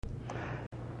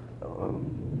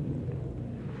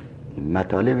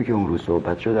مطالبی که اون روز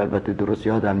صحبت شد البته درست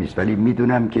یادم نیست، ولی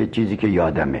میدونم که چیزی که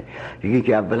یادمه یکی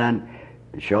که اولا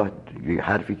شاه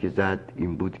حرفی که زد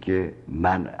این بود که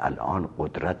من الان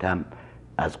قدرتم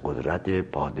از قدرت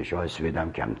پادشاه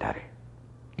سوئدم کمتره.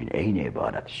 این عین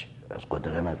عبارتش، از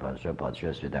قدرت من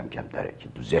پادشاه سوئدم کمتره که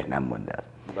تو ذهنم مونده است.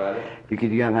 بله. یکی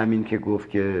دیگه هم همین که گفت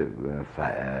که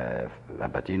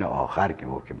البته این آخر که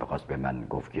گفت که بخواست به من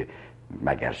گفت که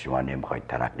مگر شما نمیخواید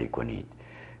ترقی کنید،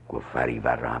 گفت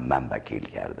فریور را هم من وکیل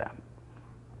کردم.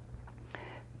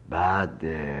 بعد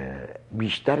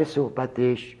بیشتر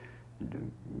صحبتش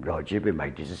راجع به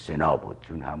مجلس سنا بود،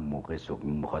 چون هم موقع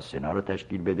میخواست سنا رو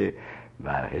تشکیل بده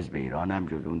و حزب ایران هم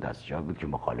جز اون دستجا بود که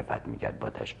مخالفت میکرد با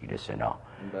تشکیل سنا.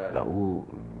 و او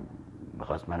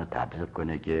میخواست منو تبلیغ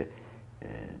کنه که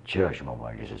چرا شما با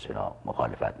مجلس سنا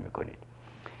مخالفت میکنید.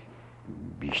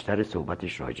 بیشتر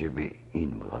صحبتش راجع به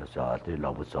این ساعت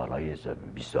لابد سالهای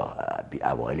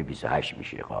اوایل 28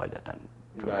 میشه قاعدتا.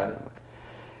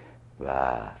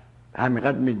 و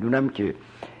همینقدر میدونم که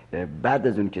بعد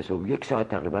از اون که یک ساعت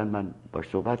تقریبا من باش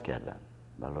صحبت کردم،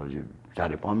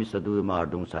 سر پا میستد و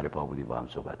مردم سر پا بودی با هم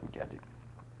صحبت میکردیم.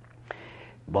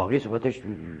 باقی صحبتش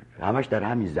همش در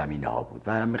همین زمینه ها بود.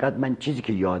 و همینقدر من چیزی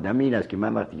که یادم این است که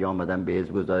من وقتی که آمدم به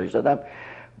حزب گزارش دادم،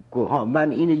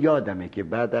 من این یادمه که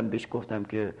بعدم بهش گفتم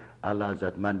که الله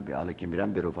حضرت من حالا که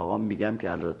میرم به رفقام میگم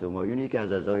که حضرت همایون یکی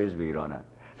از اعضای حزب ایرانن.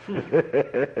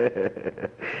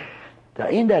 تا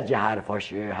این درجه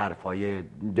حرفای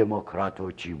دموکرات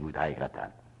و چی بود حقیقتا.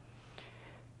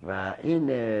 و این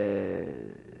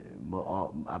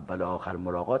اول آخر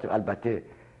ملاقات. البته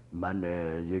من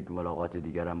یک ملاقات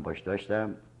دیگرم باش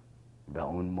داشتم و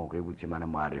اون موقع بود که من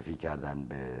معرفی کردن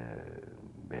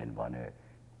به عنوان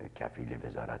کفیل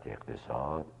وزارت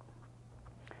اقتصاد.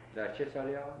 در چه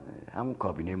سالی ها؟ همون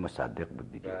کابینه مصدق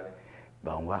بود دیگه. بله. و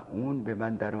اون وقت اون به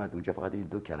من در اومد اونجا، فقط این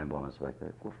 2 کلمه با من صحبت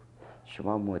کرد، گفت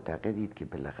شما معتقدید که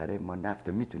بالاخره ما نفت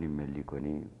میتونیم ملی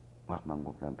کنیم؟ وقت من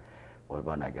گفتم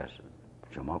قربان اگر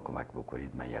شما کمک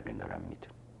بکنید من یقین دارم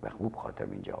میتونم. و خوب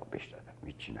خاطرم این جواب بهش دادم،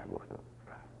 هیچی نگفتم،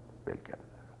 بل کردم.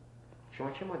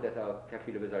 شما چه مدت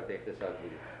کفیل وزارت اقتصاد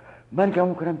بودید؟ من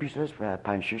که کنم بیشتر از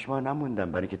 5-6 ماه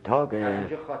نموندم، برای که تا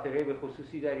اینجا خاطره به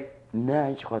خصوصی دارید؟ نه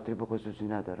هیچ خاطره به خصوصی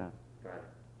ندارم. بله.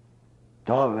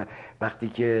 تا وقتی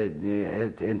که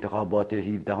انتخابات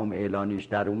 17 اعلانش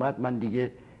در اومد، من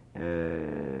دیگه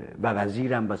و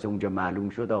وزیرم واسه اونجا معلوم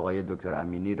شد، آقای دکتر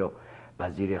امینی رو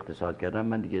وزیر اقتصاد کردم،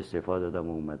 من دیگه استعفا دادم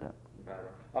و اومدم. بله.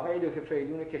 آقای دکتر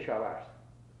فریدون کشاورز.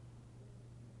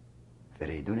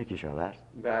 فریدون کشاورز؟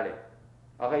 بله.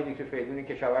 آقای دکتر فریدون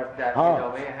کشاورز در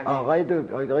ادامه همین آقای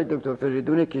دکتر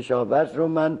فریدون کشاورز رو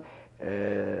من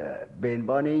به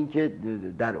عنوان اینکه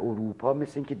در اروپا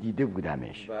مثل اینکه دیده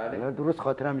بودمش. بله. درست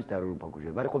خاطرم نیست در اروپا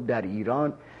کجا، ولی خب در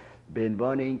ایران به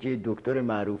عنوان اینکه دکتر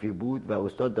معروفی بود و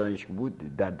استاد دانشگاه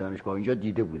بود در دانشگاه اینجا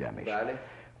دیده بودمش. بله.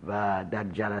 و در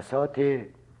جلسات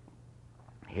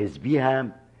حزبی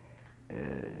هم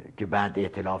که بعد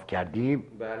ائتلاف کردیم،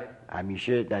 بله.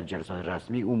 همیشه در جلسات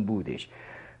رسمی اون بودش.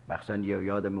 مخصوصا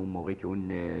یادم اون موقع که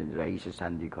اون رئیس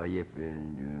سندیکای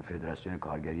فدراسیون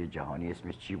کارگری جهانی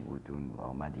اسمش چی بود، اون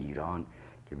آمد ایران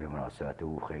که به مناسبت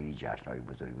او خیلی جشن‌های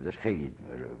بزرگی گذاشت، خیلی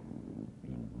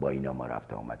با اینا ما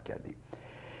رفت آمد کردیم.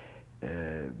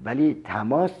 ولی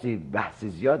تماس بحث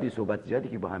زیادی، صحبت زیادی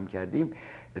که با هم کردیم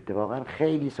اتفاقا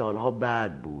خیلی سالها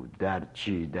بعد بود. در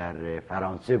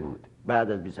فرانسه بود،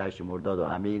 بعد از 28 مرداد و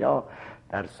همه اینا،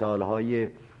 در سالهای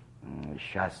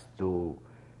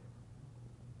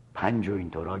 65 و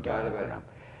اینطورها گردم کنم،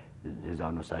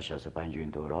 1965 و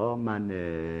اینطورها من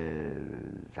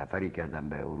سفری کردم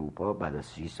به اروپا. بعد از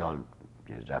 30 سال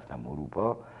که رفتم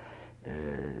اروپا،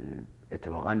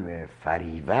 اتفاقا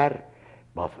فریور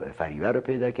رو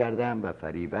پیدا کردم و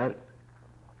فریور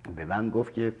به من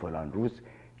گفت که فلان روز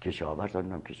کشاورز،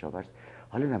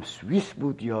 حالا نم سوئیس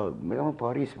بود یا میگم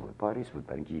پاریس بود برای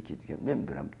اینکه یکی دیگه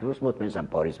نمیدونم، درست مطمئنم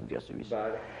پاریس بود یا سوئیس.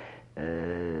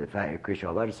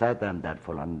 کشاورز صدم در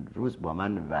فلان روز با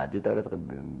من وعده داره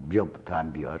بیا تا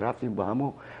هم بیا. رفتیم با هم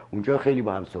و اونجا خیلی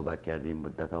با هم صحبت کردیم،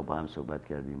 مدت‌ها با هم صحبت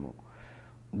کردیم و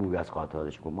بوی از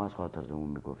خاطرش گفت، ما از خاطرمون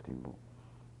میگفتیم و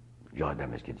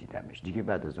یادم است که دیدمش دیگه،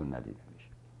 بعد از اون ندیدمش.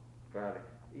 بله.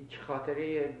 هیچ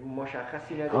خاطره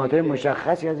مشخصی ندارم. خاطره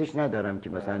مشخصی ازش ندارم که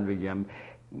مثلا بگم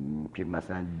که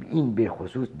مثلا این به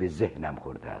خصوص به ذهنم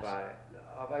خورده است. بله.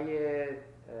 آقای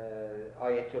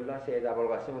آیت الله سید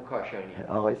ابوالقاسم کاشانی.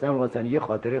 آقای سید ابوالقاسم یه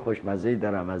خاطره خوشمزه‌ای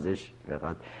دارم ازش،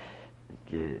 فقط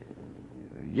که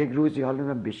یک روزی حالا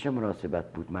من به چه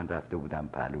مناسبت بود من رفته بودم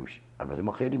پهلوش، البته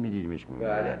ما خیلی می‌دیدیمش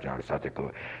در جلسات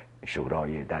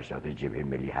شورای در جبهه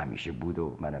ملی همیشه بود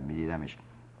و منم می‌دیدمش،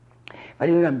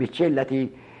 ولی نمیدونم به چه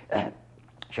علتی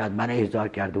شاید من احضار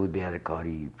کرده بود به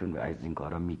کاری، چون از این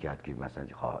کارا میکرد که مثلا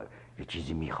یه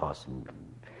چیزی میخواست.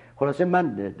 خلاصه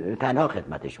من تنها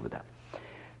خدمتش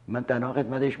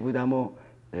بودم و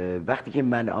وقتی که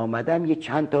من آمدم یه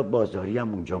چند تا بازاری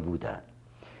هم اونجا بودن.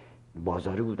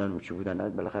 بازاری بودن و چی بودن؟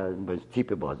 بالاخره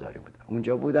تیپ بازاری بودن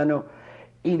اونجا بودن و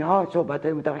اینها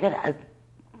صحبت‌های متفاوت از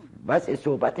وضع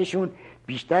صحبتشون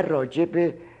بیشتر راجع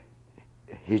به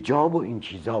حجاب و این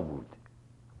چیزا بود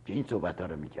که این صحبت‌ها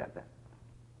رو می‌کردن.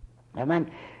 و من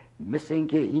مثل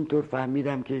اینکه اینطور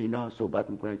فهمیدم که اینا صحبت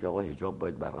میکنن که آقا حجاب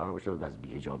باید برقرار باشه و از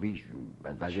بی‌حجابی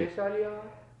چه سالی ها؟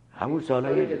 همون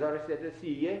سالای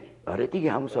 1331. آره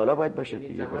دیگه همون سالا باید باشه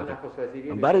دیگه.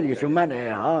 برای دیگه چون من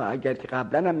اگر که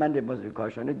قبلا هم من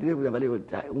کاشانه دیده بودم، ولی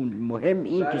اون مهم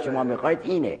این که شما میخواید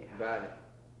اینه.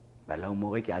 بله اون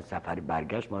موقعی که از سفر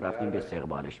برگشت ما رفتیم به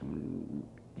استقبالش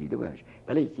دیده بودمش،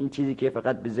 ولی این چیزی که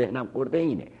فقط به ذهنم خورده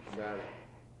اینه.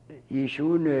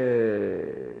 ایشون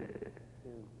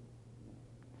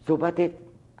صحبت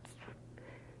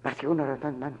وقتی اون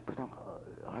رفتن من گفتم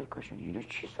آقای کاشانی اینا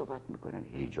چی صحبت میکنن؟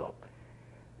 حجاب.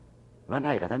 من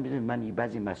حقیقتا میدونم من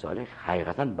بعضی مسائل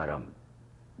حقیقتا برام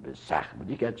سخت بود.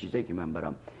 یکی از چیزایی که من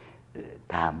برام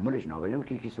تحملش ناقص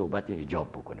که صحبت حجاب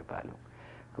بکنه پهلو.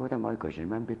 گفتم آقای کاشانی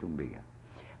من بهتون بگم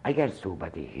اگر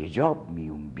صحبت حجاب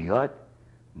میون بیاد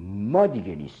ما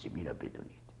دیگه نیستیم، اینا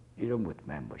بدونید، اینا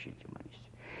مطمئن باشید که ما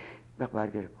نیستیم. وقت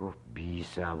برگرد گفت بی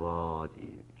سواد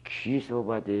کی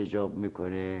صحبت حجاب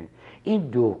میکنه؟ این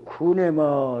دکون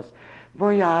ماست،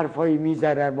 ما یه حرفایی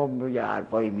میزنن ما یه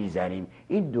حرفایی میزنیم،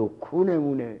 این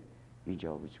دکونمونه.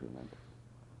 اینجا بود چون من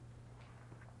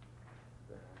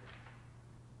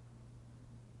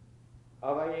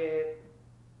آقای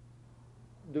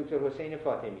دکتر حسین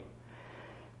فاطمی.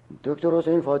 دکتر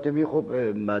حسین فاطمی خب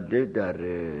مدد در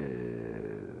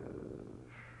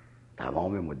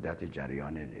تمام مدت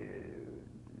جریان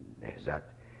نهضت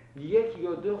یک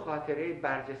یا دو خاطره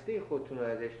برجسته خودتون رو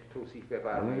ازش توصیف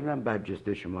بفرمایید. من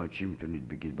برجسته شما چی میتونید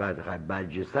بگید؟ بعد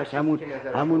برجستهش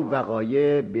همون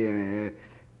وقایع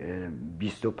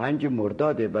 25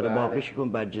 مرداده. برای باقیش کن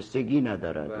برجستگی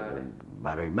ندارد.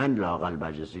 برای من لااقل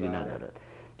برجستگی ندارد.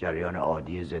 جریان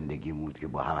عادی زندگی بود که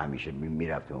با هم همیشه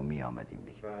میرفتیم و میآمدیم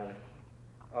دیگه.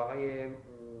 آقای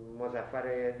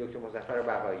دکتر مظفر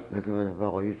بقایی. دکتر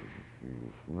بقایی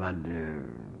من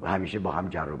همیشه با هم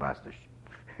جر و بحث داشتیم.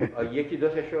 یکی دو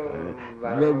تاشو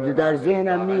در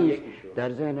ذهنم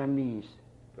نیست.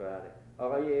 بله.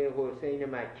 آقای حسین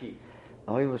مکی.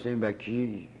 آقای حسین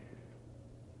مکی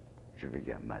چه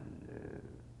بگم، من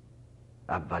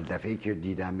اول دفعه که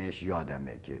دیدمش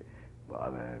یادمه که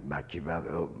مکی و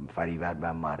فریور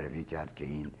به معرفی کرد که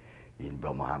این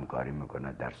با ما همکاری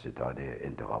میکنه در ستاد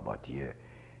انتخاباتی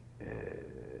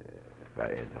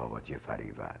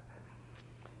فریور.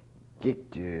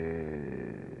 یک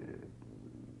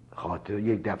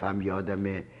دفعه هم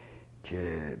یادمه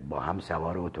که با هم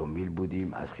سوار اتومبیل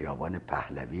بودیم، از خیابان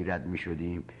پهلوی رد می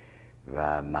شدیم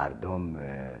و مردم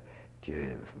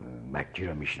که مکی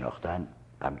رو میشناختن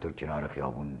همطور کنار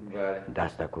خیابون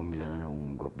دست تکون میدادن و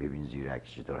اون گفت ببین زیرک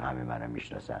چطور همه منو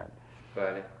میشناسن.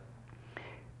 بله.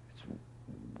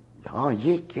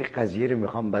 یک قضیه رو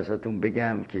میخوام بساتون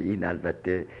بگم که این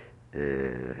البته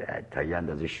تا یه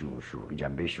اندازه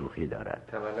جنبه شوخی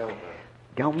دارد.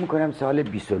 گمان میکنم سال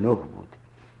 29 بود.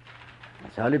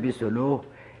 سال 29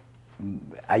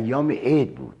 ایام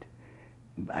عید بود.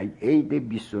 عید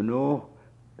 29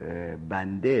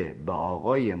 بنده با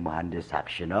آقای مهندس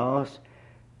حقشناس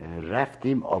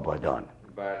رفتیم آبادان.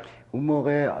 اون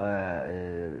موقع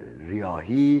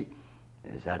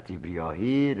سرتیپ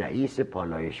ریاحی رئیس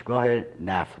پالایشگاه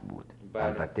نفت بود.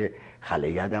 البته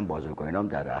خلیت هم بازرگان هم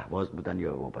در اهواز بودن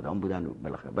یا آبادان بودن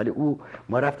ولی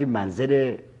ما رفتیم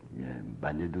منزل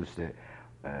بنده دوست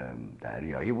در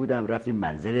ریاحی بودم، رفتیم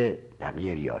منزل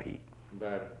تقی ریاحی.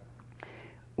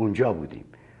 اونجا بودیم.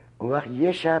 اون وقت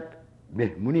یه شب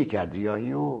مهمونی کرد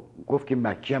ریاحی و گفت که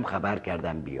مکی هم خبر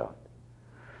کردم بیاد.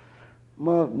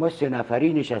 ما 3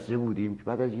 نفری نشسته بودیم.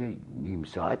 بعد از یه نیم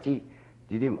ساعتی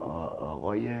دیدیم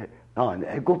آقای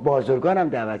گفت بازرگانم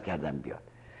دعوت کردم بیاد.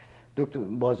 دکتر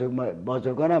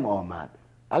بازرگانم آمد.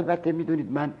 البته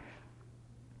میدونید من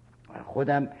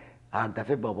خودم هر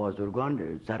دفعه با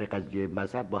بازرگان سر قضیه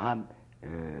مذهب با هم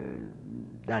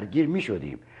درگیر می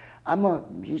شدیم، اما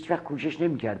هیچ وقت کوشش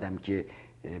نمی کردم که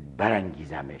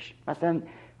برانگیزمش. مثلا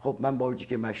خب من با وجودی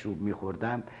که مشروب می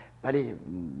خوردم ولی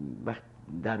وقت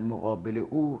در مقابل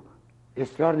او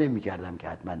اصرار نمی کردم که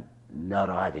حتما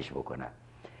ناراحتش بکنم.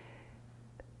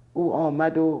 او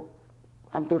آمد و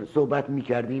همطور صحبت می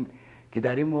کردیم که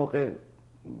در این موقع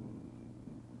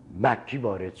مکی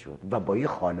وارد شد و با یه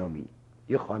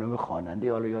خانم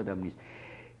خواننده، حالا یادم نیست،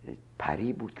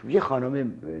 پری بود که یه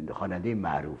خانم خواننده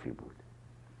معروفی بود،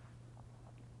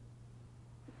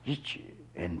 هیچ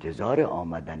انتظار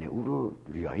آمدن او رو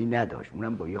ریاحی نداشت،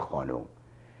 اونم با یه خانم.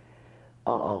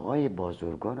 آقای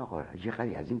بازرگان آقا یه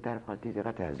قدری از این طرف خالدید، یه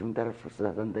قدری از اون طرف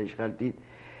زدندش خالدید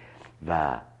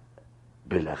و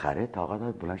بالاخره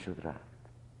طاقت بلند شد رفت،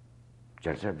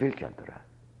 جلسه ویل کرد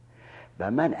رفت.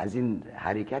 و من از این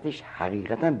حرکتش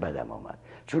حقیقتا بدم آمد،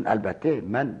 چون البته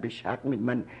من بهش حق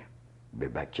من به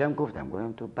بچه‌م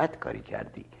گفتم تو بد کاری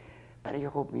کردی، برای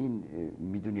خب این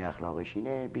میدونی اخلاقش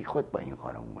اینه، بی خود با این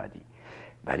خانم اومدی.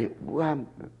 ولی او هم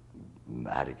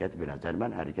حرکت به نظر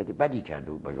من حرکت بدی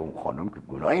کرده بود، اون خانم که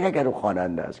گناهی نکرد، او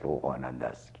خواننده است که او خواننده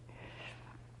است.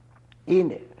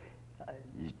 این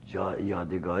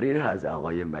یادگاری رو از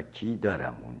آقای مکی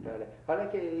دارم. بله.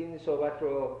 حالا که این صحبت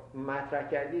رو مطرح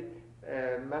کردید،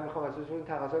 من میخوام از اون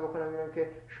تقاضا بکنم اینم که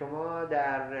شما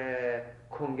در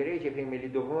کنگره جبهه ملی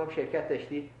دوم هم شرکت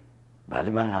داشتید؟ بله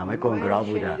من همه کنگره ها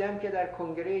بودم. من شنیدم که در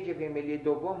کنگره جبهه ملی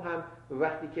دوم هم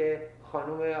وقتی که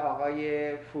خانم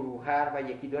آقای فروهر و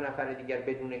یکی دو نفر دیگر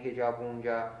بدون حجاب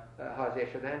اونجا حاضر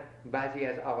شدن، بعضی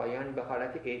از آقایان به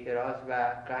حالت اعتراض و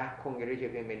قهر کنگره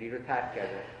جبهه ملی رو ترک کردن.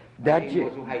 در این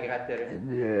موضوع حقیقت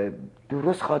داره؟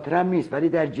 درست خاطرم نیست، ولی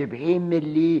در جبهه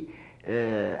ملی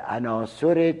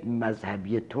عناصر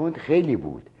مذهبی تند خیلی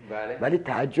بود. بله. ولی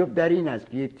تعجب در این است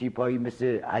که یک تیپایی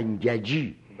مثل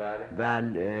انگجی و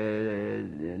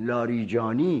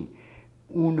لاریجانی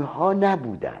اونها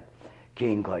نبودن که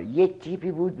این کار. یک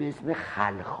تیپی بود به اسم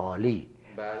خلخالی.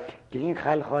 بله. که این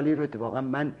خلخالی رو اتفاقا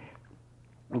من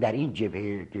در این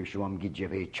جبهه که شما میگید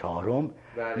جبهه چهارم،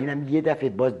 اینم یه دفعه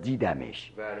باز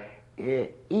دیدمش. بله.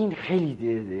 این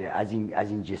خیلی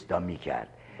از این جستا میکرد.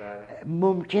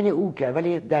 ممکنه او کرد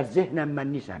ولی در ذهنم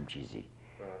من نیستم چیزی.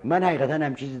 من حقیقتا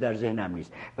هم چیزی در ذهنم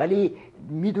نیست، ولی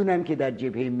میدونم که در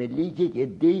جبهه ملی یک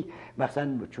عده‌ای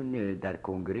مثلا چون در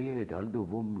کنگره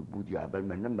دوم بود یا اول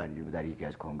من در یکی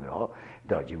از کنگره ها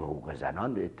در جبهه حقوق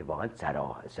زنان اتفاقا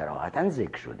صراحتا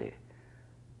ذکر شده،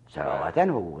 صراحتا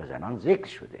حقوق زنان ذکر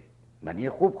شده. من یه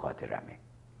خوب خاطرمه.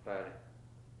 بله.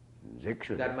 ذکر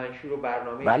شده در منشور و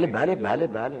برنامه. بله بله بله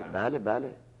بله بله بله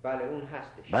بله اون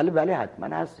هستش. بله بله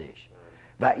حتما هستش.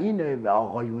 و این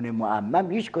آقایون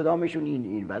معمم هیچ کدامشون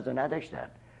این وضع نداشتن،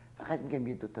 فقط میگم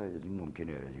یه دوتا از این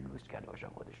ممکنه از این روز کرده باشن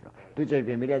خودشون. تو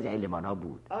جبهه ملی از علمان ها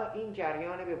بود. این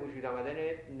جریان به وجود آمدن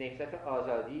نهضت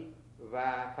آزادی و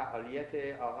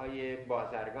فعالیت آقای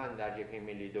بازرگان در جبهه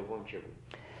ملی دوم چه بود؟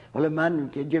 حالا من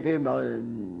که جبهه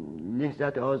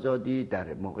نهضت آزادی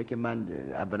در موقعی که من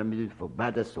اولا میدونید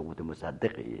بعد از سقوط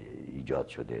مصدق ایجاد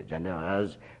شده،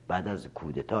 از بعد از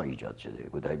کودتا ایجاد شده،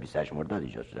 کودتای 28 مرداد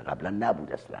ایجاد شده، قبلا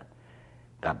نبود اصلا.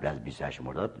 قبل از 28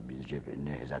 مرداد جبهه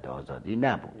نهضت آزادی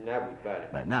نبود.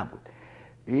 بله. نبود.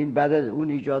 این بعد از اون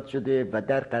ایجاد شده و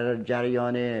در قرار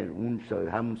جریان اون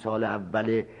همون سال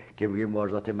اوله که میگه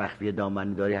مبارزات مخفی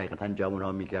دامنه‌داری حقیقتا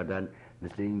جوان‌ها می‌کردن،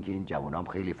 مثل اینکه این جوان‌ها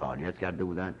خیلی فعالیت کرده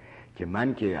بودن که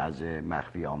من که از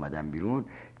مخفی آمدم بیرون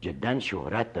جدا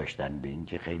شهرت داشتن به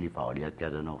اینکه خیلی فعالیت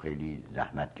کردن و خیلی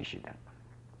زحمت کشیدن.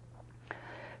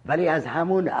 ولی از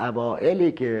همون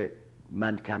اوائلی که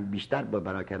من کم بیشتر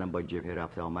بنا کردم با جبهه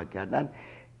رفت آمد کردن،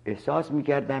 احساس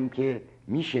می‌کردم که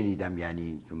میشنیدم،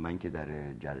 یعنی چون من که در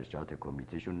جلسات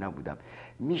کمیتهشون نبودم،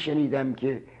 میشنیدم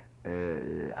که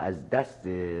از دست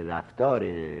رفتار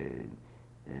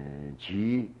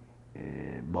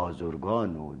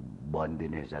بازرگان و باند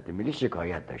نهضت ملی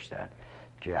شکایت داشتن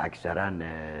که اکثرا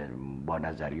با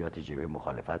نظریات جبهه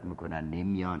مخالفت میکنن،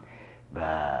 نمیان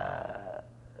و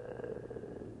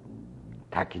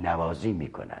تکنوازی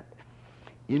میکنن.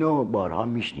 اینو بارها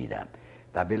میشنیدم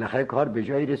و بالاخره کار به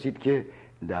جایی رسید که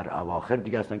در اواخر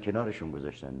دیگه اصلا کنارشون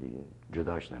گذاشتن، دیگه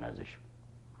جدا شدن ازشون.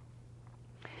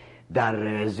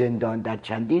 در زندان، در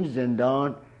چندین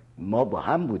زندان ما با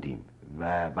هم بودیم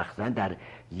و مثلا در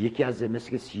یکی از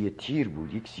مثل سیه تیر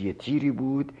بود، یک سیه تیری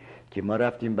بود که ما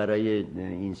رفتیم برای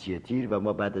این سیه تیر و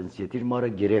ما بعد از سیه تیر ما را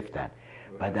گرفتن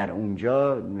و در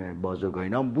اونجا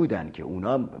بازرگانان بودن که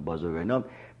اونا بازرگانان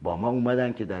با ما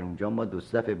اومدن که در اونجا ما 2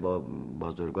 دفعه با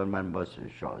بازرگان من با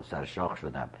سرشاخ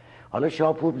شدم. حالا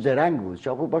شاپور زرنگ بود،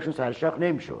 شاپور باشون سرشاخ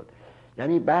نمیشد،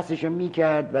 یعنی بحثشو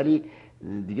میکرد ولی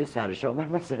دیگه سرشاخ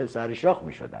من سرشاخ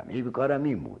میشدم. این کارم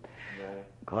این بود،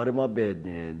 کار ما به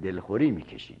دلخوری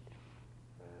میکشید.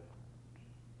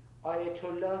 آیت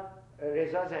الله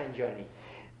رضا زنجانی.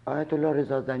 آیت الله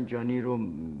رضا زنجانی رو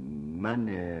من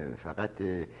فقط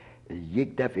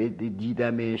یک دفعه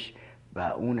دیدمش و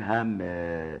اون هم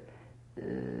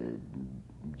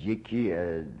یکی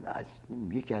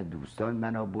از دوستان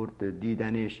من آورد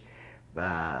دیدنش و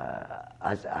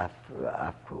از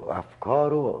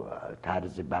افکار و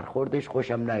طرز برخوردش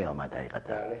خوشم نیامد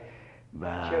حقیقتا.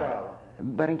 و چرا؟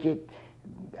 برای اینکه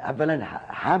اولا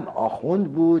هم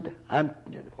آخوند بود، هم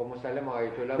خب مسلم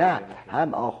آیت الله نه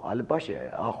هم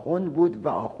آخوند بود و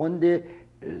آخوند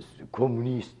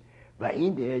کمونیست و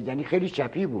این یعنی خیلی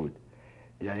چپی بود،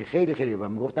 یعنی خیلی و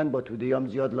میگفتن با توده‌ام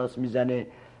زیاد لاس میزنه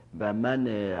و من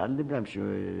نمیدونم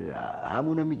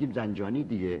همونو میگیم زنجانی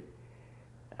دیگه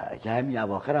که همین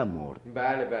اواخرم مرد.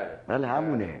 بله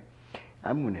همونه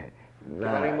و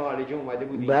برای معالجه اومده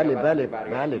بود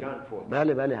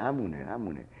بله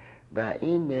همونه و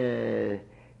این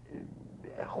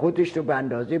خودش رو به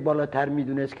اندازه بالاتر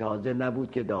میدونست که حاضر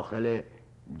نبود که داخل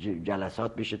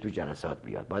جلسات بشه، تو جلسات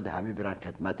بیاد، باید همه برن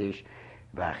خدمتش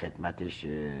و خدمتش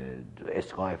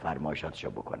اسقاط فرمایشاتشو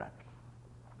بکنن.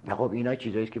 خب اینا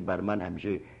چیزایی که بر من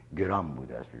همیشه گرام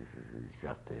بود، از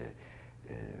وقت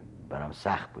برام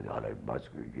سخت بود. حالا باز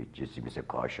چیزی مثل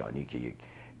کاشانی که یک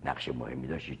نقش مهمی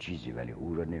داشت یه چیزی، ولی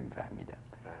او رو نمیفهمیدم.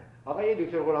 آقای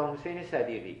دکتر غلام حسین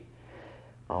صدیقی.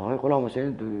 آقای غلام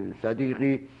حسین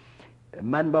صدیقی،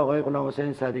 من با آقای غلام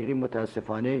حسین صدیقی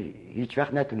متاسفانه هیچ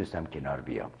وقت نتونستم کنار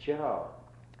بیام. چرا؟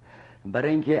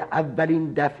 برای اینکه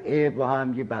اولین دفعه با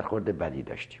هم یه برخورد بدی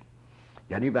داشتیم،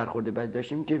 یعنی برخورد بدی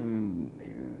داشتیم که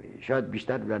شاید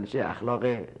بیشتر بنشه اخلاق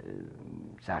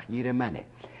سختگیر منه.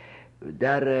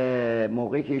 در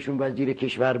موقعی که ایشون وزیر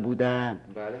کشور بودن،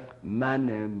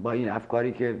 من با این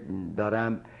افکاری که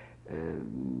دارم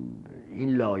این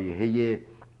لایحه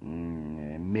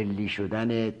ملی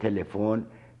شدن تلفن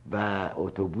و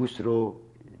اتوبوس رو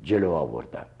جلو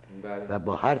آوردم و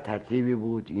با هر ترتیبی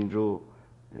بود این رو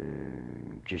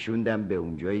کشوندم به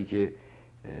اون جایی که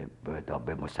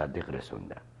به مصدق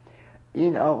رسوندم.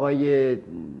 این آقای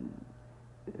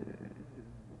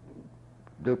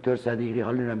دکتر صدیقی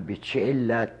حالا نمیدونم به چه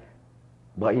علت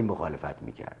با این مخالفت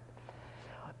میکرد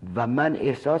و من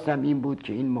احساسم این بود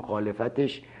که این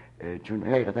مخالفتش، چون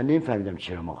حقیقتا نمیفهمیدم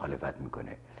چرا مخالفت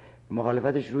میکنه،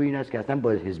 مخالفتش روی این است که اصلا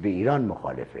با حزب ایران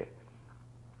مخالفه.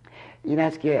 این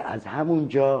است که از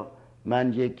همونجا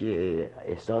من یک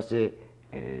احساس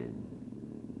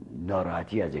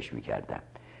ناراحتی ازش میکردم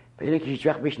و اینه که هیچ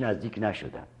وقت بهش نزدیک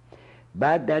نشدم.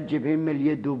 بعد در جبهه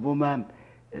ملی دومم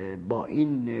با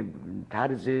این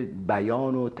طرز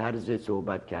بیان و طرز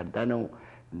صحبت کردن و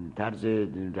طرز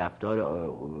رفتار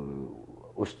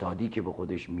استادی که به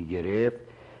خودش میگرفت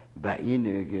و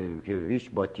این که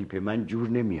هیچ با تیپ من جور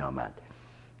نمی آمد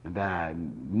و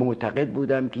معتقد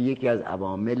بودم که یکی از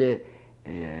عوامل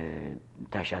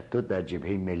تشتت در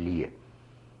جبهه ملیه،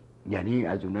 یعنی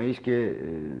از اونایی است که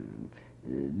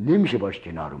نمیشه باش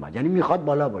کنار اومد، یعنی میخواد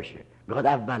بالا باشه، میخواد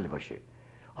اول باشه.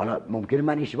 حالا ممکنه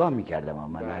من اشتباه میکردم، اما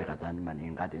من حقیقتا من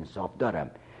اینقدر انصاف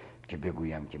دارم که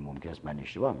بگویم که ممکن است من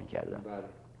اشتباه میکردم،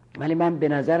 ولی من به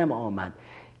نظرم آمد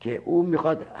که او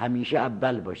میخواد همیشه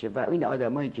اول باشه و این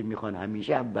آدمایی که میخوان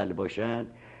همیشه اول باشن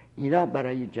اینا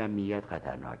برای جمعیت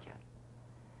خطرناکن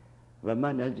و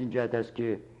من از این جهت است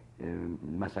که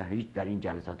مثلا هیچ در این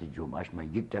جلسات جمعهش من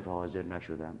یک دفعه حاضر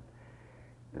نشدم.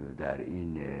 در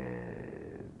این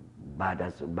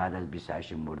بعد از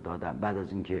 28 مردادم، بعد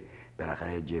از اینکه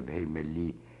بالاخره جبهه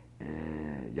ملی،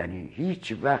 یعنی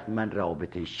هیچ وقت من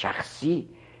رابطه شخصی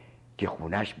که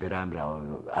خونش برم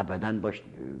ابداً باش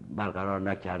برقرار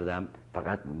نکردم،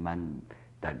 فقط من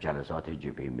در جلسات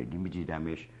جبهه ملی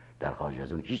میدیدمش، در خارج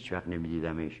از اون هیچ وقت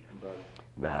نمیدیدمش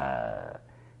و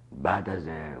بعد از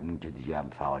اون که دیگه هم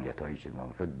فعالیت‌هایی شد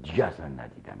دیگه اصلا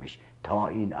ندیدمش تا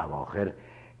این اواخر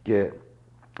که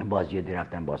باز یه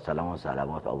رفتن با سلام و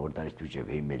صلوات آوردنش تو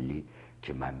جبهه ملی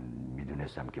که من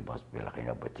میدونستم که باز بالاخره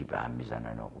اینا با تیپ هم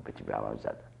میزنن و به تیپ هم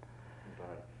زدن.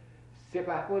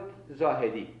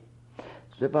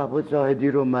 سپهبد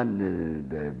زاهدی رو من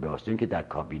به واسطه اینکه در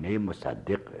کابینه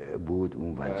مصدق بود،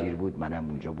 اون وزیر بود، منم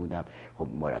اونجا بودم، خب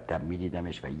مرتب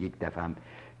میدیدمش و یک دفعه هم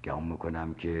گمان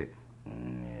میکنم که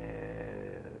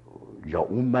یا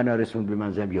اون منو رسوند به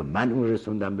منزلم یا من اون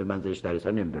رسوندم به منزلش، در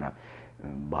اصلا نمیدونم،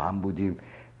 با هم بودیم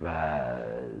و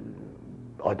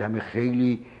آدم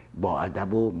خیلی با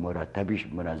ادب و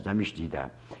مرتبش منظمش دیدم،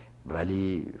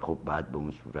 ولی خب بعد به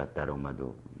اون صورت در اومد.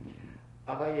 و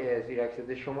آقای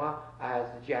زیرک، شما از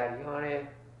جریان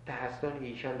تحسن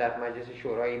ایشان در مجلس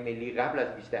شورای ملی قبل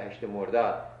از 28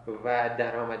 مرداد و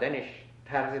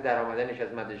طرز درآمدنش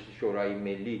از مجلس شورای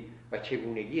ملی و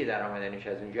چگونگی درآمدنش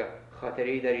از اونجا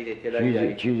خاطره‌ای دارید، اطلاعی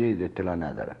دارید؟ چیزی اطلاع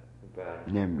ندارم.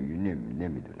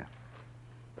 نمیدونم.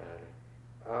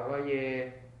 آقای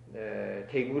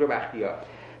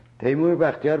تیمور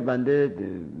بختیار بنده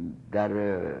در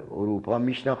اروپا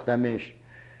میشناختمش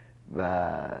و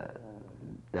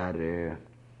در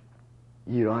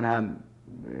ایران هم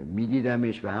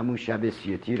میدیدمش و همون شب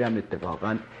 30 تیر هم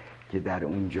اتفاقا که در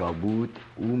اونجا بود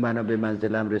او منو به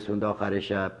منزلم رسوند آخر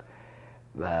شب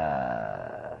و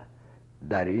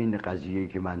در این قضیه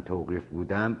که من توقیف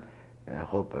بودم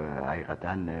خب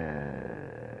حقیقتا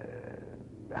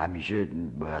همیشه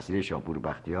به وسیله شاپور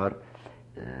بختیار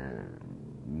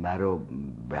من رو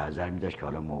به نظر می‌داشت که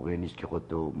حالا موقع نیست که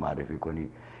خودتو معرفی کنی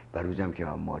و روزم که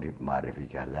من معرفی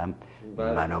کردم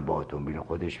منو با اتومبیل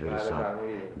خودش فرستاد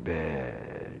به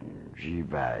جیب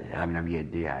و همینم یه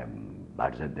عده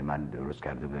بر ضد من درست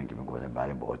کرده بودن که میگفتن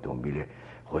بله با اتومبیل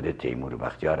خود تیمور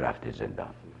بختیار رفته زندان.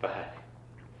 بله.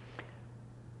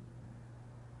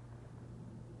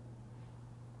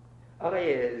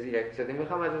 آقای زیرک صدقی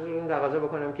میخوام از این تقاضا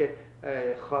بکنم که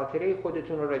خاطره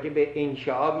خودتون رو راجع به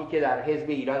انشعابی که در حزب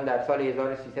ایران در سال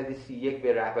 1331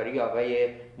 به رهبری آقای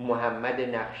محمد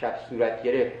نخشب صورت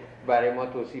گرفت برای ما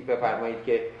توصیف بفرمایید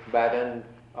که بعداً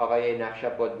آقای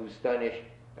نخشب با دوستانش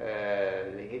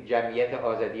جمعیت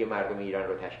آزادی مردم ایران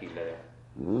رو تشکیل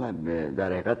داده.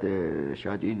 در حقیقت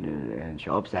شاید این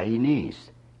انشعاب صحیح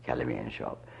نیست کلمه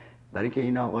انشعاب، برای اینکه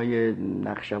این آقای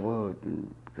نخشب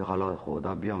که حالا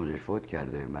خدا بیامرزش فوت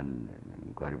کرده من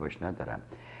کاری باش ندارم،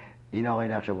 این آقای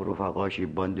نخشب و رفقاش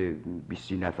باند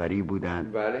 20 نفری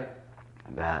بودن. بله.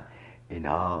 و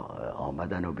اینها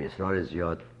آمدن و به اصرار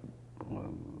زیاد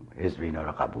حزب اینا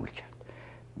رو قبول کرد.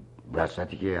 در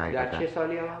صورتی که در چه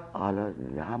سالی ها؟ حالا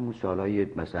همون سالهای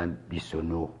مثلا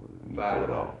 29 بله.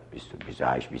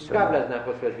 28 29 قبل از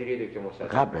نخست وزیری دکتر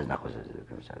مصاحبه. قبل از نخست وزیری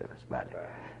دکتر مصاحبه. بله.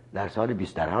 در سال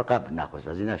 20 درها قبل نخست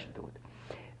وزیر نشده بود.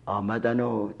 آمدن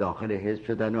و داخل حزب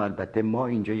شدن و البته ما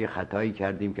اینجا یه خطایی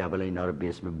کردیم که اولا اینا رو به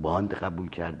اسم باند قبول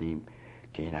کردیم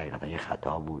که این حقیقتا یه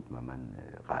خطا بود و من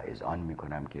اذعان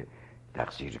میکنم که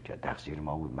تقصیر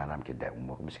ما بود. منم که اون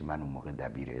موقع مثل من اون موقع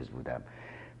دبیر حزب بودم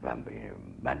و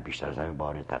من بیشتر از همه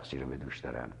بار تقصیر رو به دوش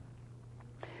دارم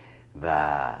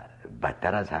و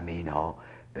بدتر از همه اینها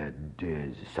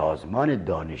سازمان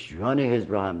دانشجویان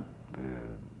حزب را هم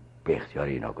به اختیار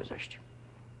اینا گذاشتیم.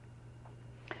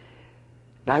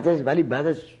 بعد از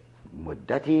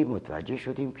مدتی متوجه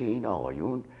شدیم که این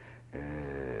آقایون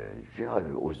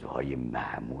عضوهای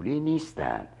معمولی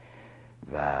نیستن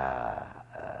و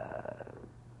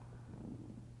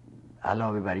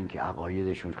علاوه بر این که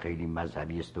عقایدشون خیلی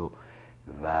مذهبی است و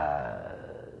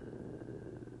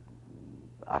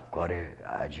افکار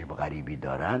عجیب غریبی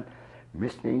دارن،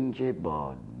 مثل این که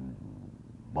با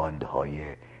باندهای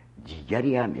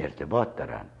دیگری هم ارتباط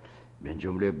دارن، به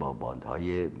جمله با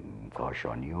باندهای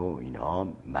کاشانی و اینها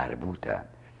مربوطن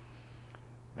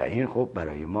و این خب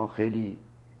برای ما خیلی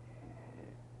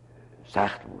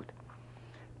سخت بود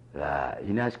و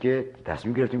این است که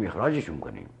تصمیم گرفتیم اخراجشون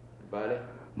کنیم. بله.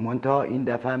 منتها این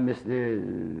دفعه مثل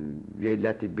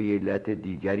به علت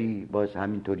دیگری باز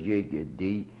همینطور یک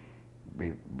عده‌ای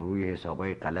به روی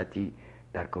حسابای غلطی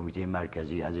در کمیته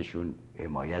مرکزی ازشون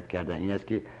حمایت کردن. این است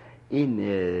که این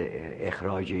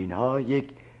اخراج اینها یک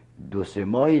 2-3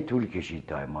 ماهی طول کشید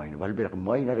تا ما اینو، ولی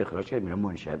ما اینا رو اخراج کردیم، اینا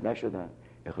منشعب نشدن،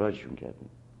 اخراجشون کردیم.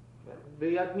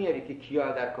 به یاد میاری که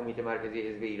کیا در کمیته مرکزی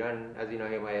حزب ایران از اینا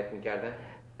حمایت میکردن؟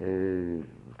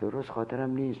 درست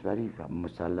خاطرم نیست ولی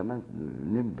مسلما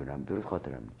نمیدونم، درست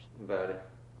خاطرم نیست. بله.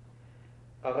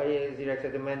 آقای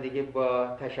زیرک من دیگه با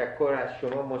تشکر از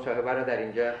شما مصاحبه رو در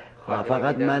اینجا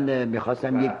فقط من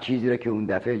میخواستم یک چیزی رو که اون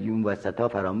دفعه اون وسطا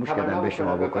فراموش کردم به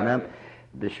شما بکنم،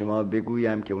 به شما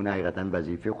بگویم که اون حقیقتا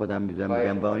وظیفه خودم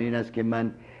میگم و این است که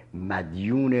من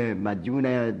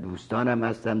مدیون دوستانم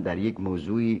هستم در یک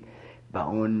موضوعی و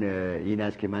اون این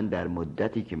است که من در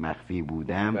مدتی که مخفی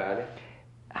بودم بله.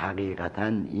 حقیقتا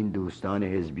این دوستان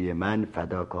حزبی من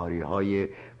فداکاری‌های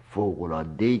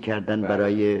فوق‌العاده‌ای کردن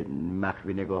برای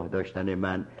مخفی نگاه داشتن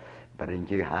من، برای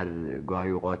اینکه هر گاهی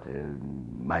اوقات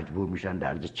مجبور میشن در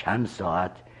عرض چند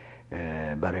ساعت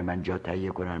برای من جا تهیه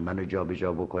کنن، منو جا به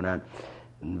جا بکنن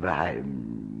و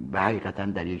حقیقتا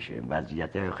در یک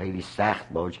وضعیت خیلی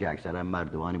سخت با وجود که اکثرا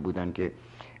مردمانی بودن که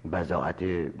بضاعت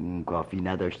کافی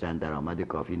نداشتن، درآمد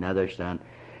کافی نداشتن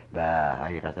و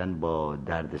حقیقتا با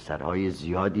دردسرهای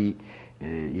زیادی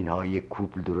اینها یک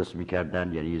کوپل درست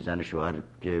میکردن، یعنی زن و شوهر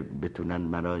که بتونن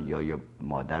منو یا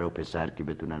مادر و پسر که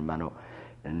بتونن منو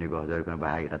نگاهداری کنن و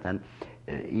حقیقتا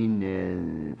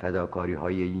این فداکاری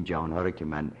های این جوان ها رو که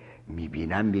من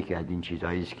میبینم یکی از این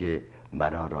چیزهایی است که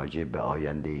منو راجع به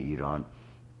آینده ایران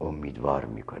امیدوار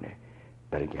میکنه،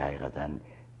 برای که حقیقتا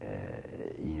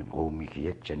این قومی که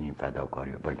یک چنین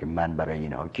فداکاری، برای که من برای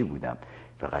اینها کی بودم؟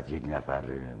 فقط یک نفر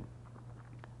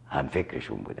هم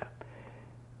فکرشون بودم،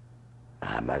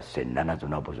 هم از سنن از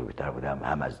اونا بزرگتر بودم،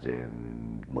 هم از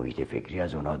محیط فکری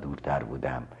از اونا دورتر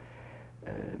بودم،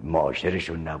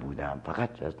 معاشرشون نبودم،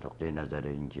 فقط از نقطه نظر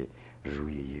این که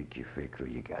روی یک فکر و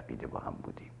یک عقیده با هم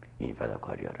بودیم، این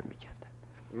فداکاری ها رو میکردن.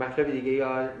 مطلب دیگه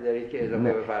یا دارید که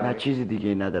اضافه بفرمایید؟ نه چیزی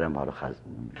دیگه ندارم. حالا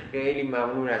خیلی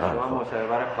ممنون از شما.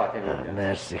 مصاحبه رو خاتمه میدم.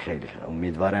 مرسی خیلی.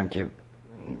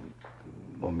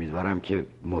 امیدوارم که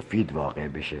مفید واقع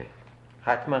بشه.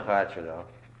 حتما خواهد شد.